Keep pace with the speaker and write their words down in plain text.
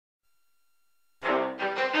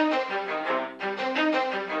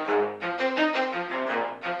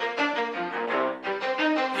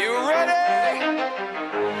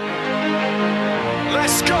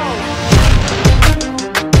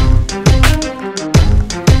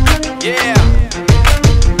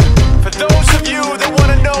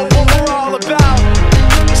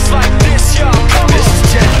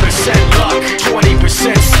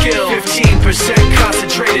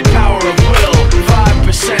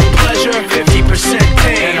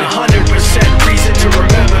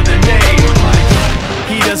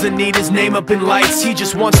fame up in lights, he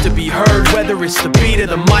just wants to be heard. Whether it's the beat or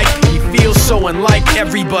the mic, he feels so unlike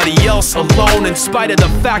everybody else, alone. In spite of the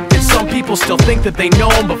fact that some people still think that they know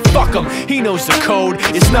him, but fuck him, he knows the code.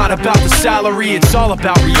 It's not about the salary, it's all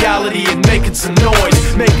about reality and making some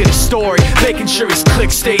noise, making a story, making sure his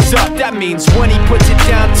click stays up. That means when he puts it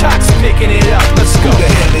down, Tox picking it up. Let's go. Who the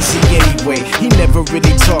hell is he anyway? He never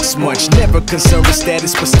really talks much, never concerned with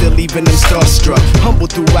status, but still leaving him starstruck. Humble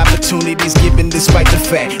through opportunities given despite the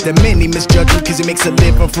fact that many misjudge him cause he makes a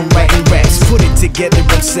living from writing raps. Put it together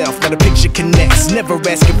himself, now the picture connects. Never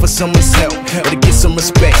asking for someone's help or to get some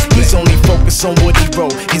respect. He's only focused on what he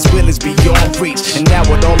wrote, his will is beyond reach. And now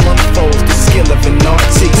it all unfolds, the skill of an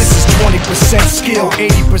artist. This is 20% skill,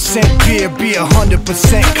 80% fear. Be 100%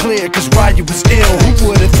 clear, cause Ryu was ill. Who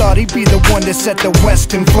would've thought he'd be the one that set the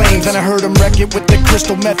West in flames? And I heard him wreck it with the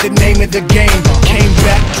crystal method, name of the game. Came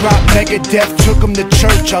back, dropped Megadeth, took him to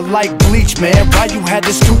church. I like Bleach, man. Ryu had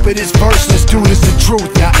the stupidest verse, this dude is the truth.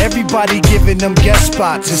 Now everybody giving them guest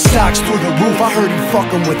spots and stocks through the roof. I heard he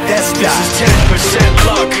fucking with that stock. This is 10%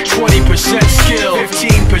 luck, 20% skill,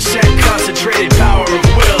 15% concentrated power of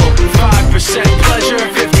will, 5% pleasure,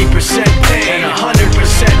 50% pain, and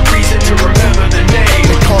 100% reason to remember the name.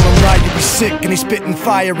 They call him Ryu, he's sick and he's spitting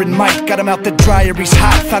fire. And Mike got him out the dryer, he's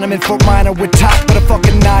hot. Found him in Fort Minor with top, but a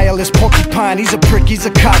fucking nihilist porcupine. He's a prick, he's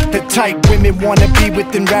a cock. The type women wanna be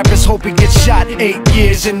within rappers, hope he gets shot. 8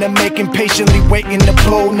 years in the making, patiently waiting to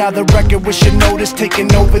blow. Now the record with your notice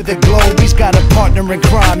taking over the globe. He's got a partner in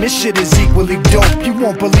crime, this shit is equally dope. You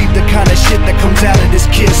won't believe the kind of shit that comes out of this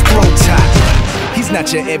kid's throat. He's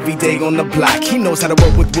not your everyday on the block. He knows how to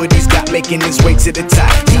work with what he's got, making his way to the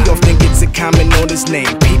top. He often gets a comment on his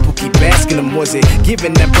name. People keep asking him, was it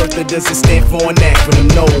given that birth or does it stand for an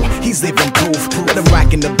acronym? No, he's living proof. Let him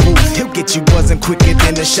rock in the booth. He'll get you buzzing quicker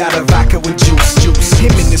than a shot of vodka with juice.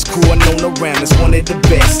 Him and his crew are known around as one of the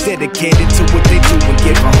best, dedicated to what they do and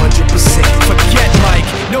give 100%. Forget Mike,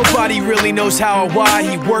 nobody really knows how or why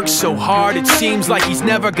he works so hard. It seems like he's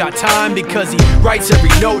never got time because he writes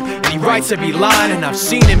every note and he writes every line. And I've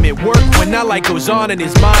seen him at work when that light goes on in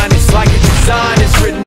his mind. It's like a design is written